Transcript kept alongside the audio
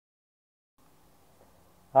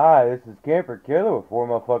Hi, this is Camper Killer with four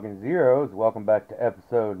motherfucking zeros. Welcome back to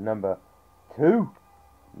episode number 2,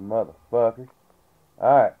 motherfuckers.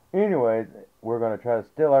 Alright, anyways, we're gonna try to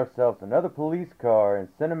steal ourselves another police car in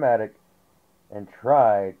cinematic and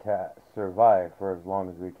try to survive for as long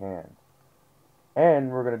as we can. And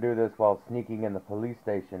we're gonna do this while sneaking in the police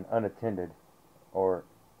station unattended, or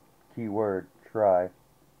keyword try.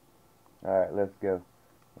 Alright, let's go.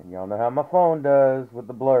 And y'all know how my phone does with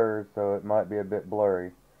the blurs, so it might be a bit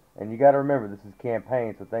blurry. And you gotta remember, this is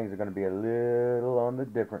campaign, so things are gonna be a little on the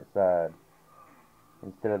different side.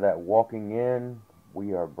 Instead of that walking in,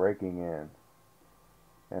 we are breaking in.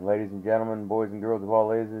 And ladies and gentlemen, boys and girls of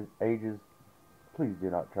all ages, please do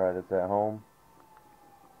not try this at home.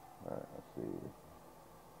 Alright, let's see.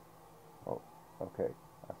 Oh, okay.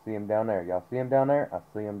 I see him down there. Y'all see him down there? I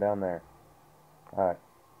see him down there. Alright.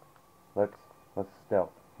 Let's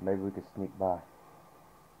stealth. Maybe we could sneak by.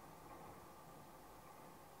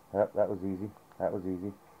 Yep, that was easy. That was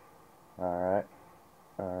easy. Alright.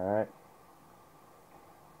 Alright.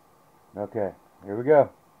 Okay, here we go.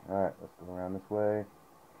 Alright, let's go around this way.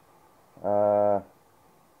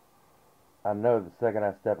 I know the second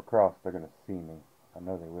I step across, they're going to see me. I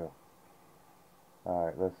know they will.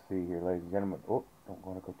 Alright, let's see here, ladies and gentlemen. Oh, don't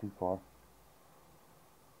want to go too far.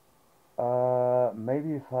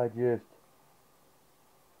 Maybe if I just...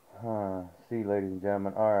 see, ladies and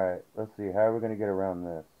gentlemen. Alright, let's see. How are we going to get around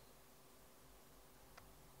this?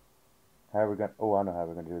 How are we going to... Oh, I know how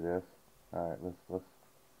we're going to do this. Alright, let's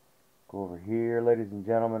go over here, ladies and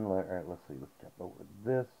gentlemen. Alright, let's see. Let's jump over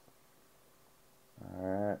this.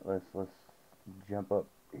 Alright, let's jump up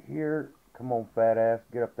here. Come on, fat ass.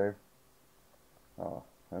 Get up there. Oh,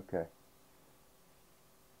 okay.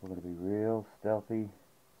 We're going to be real stealthy.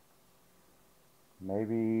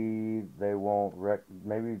 Maybe they won't let's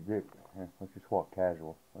just walk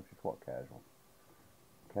casual. Let's just walk casual.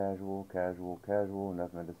 Casual, casual, casual.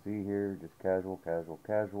 Nothing to see here. Just casual, casual,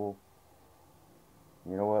 casual.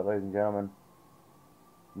 You know what, ladies and gentlemen?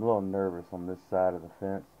 I'm a little nervous on this side of the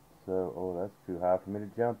fence. So, oh, that's too high for me to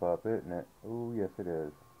jump up, isn't it? Oh, yes, it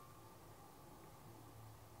is.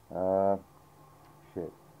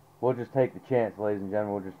 Shit. We'll just take the chance, ladies and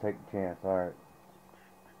gentlemen. We'll just take the chance. Alright.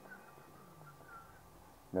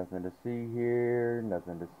 Nothing to see here.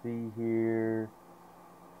 Nothing to see here.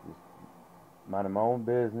 Just minding my own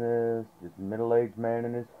business. Just a middle-aged man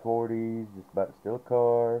in his 40s. Just about to steal a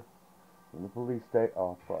car. In the police state.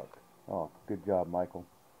 Oh, fuck. Oh, good job, Michael.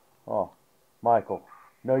 Oh, Michael.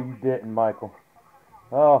 No, you didn't, Michael.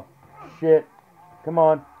 Oh, shit. Come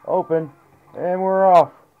on. Open. And we're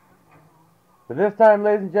off. But this time,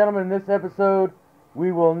 ladies and gentlemen, in this episode,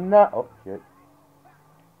 we will not... Oh, shit.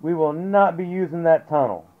 We will not be using that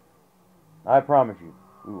tunnel. I promise you.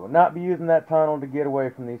 We will not be using that tunnel to get away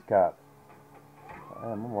from these cops.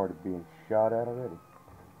 I'm already being shot at already.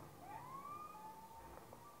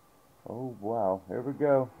 Oh, wow. Here we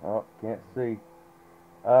go. Oh, can't see.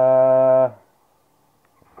 Oh,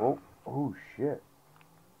 shit.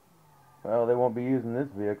 Well, they won't be using this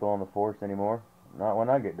vehicle on the force anymore. Not when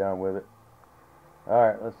I get done with it.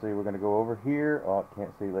 Alright, let's see. We're going to go over here. Oh,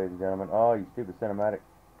 can't see, ladies and gentlemen. Oh, you stupid cinematic.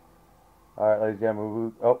 Alright, ladies and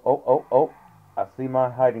gentlemen. Oh. I see my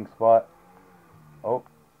hiding spot. Oh.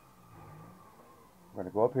 We're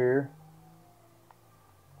going to go up here.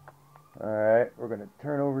 Alright, we're going to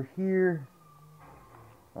turn over here.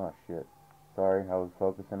 Oh, shit. Sorry, I was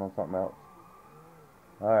focusing on something else.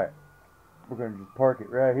 Alright. We're going to just park it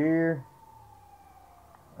right here.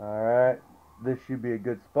 Alright. This should be a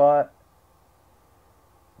good spot.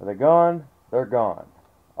 Are they gone? They're gone.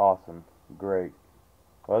 Awesome. Great.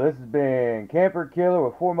 Well, this has been Camper Killer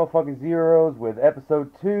with four motherfucking zeros with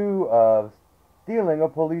episode 2 of stealing a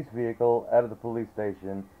police vehicle out of the police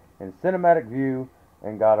station in cinematic view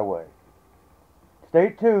and got away. Stay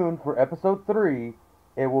tuned for episode 3.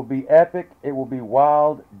 It will be epic. It will be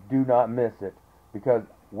wild. Do not miss it. Because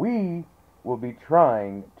we will be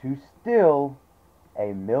trying to steal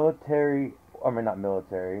a military... I mean, not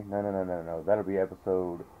military. No. That'll be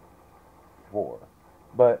episode 4.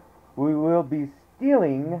 But we will be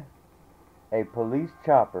stealing a police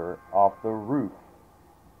chopper off the roof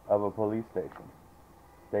of a police station.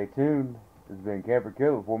 Stay tuned. This has been Camper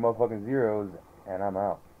Kill with four motherfucking zeros, and I'm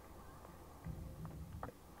out.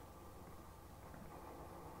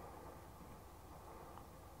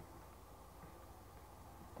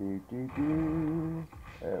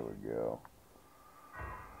 There we go.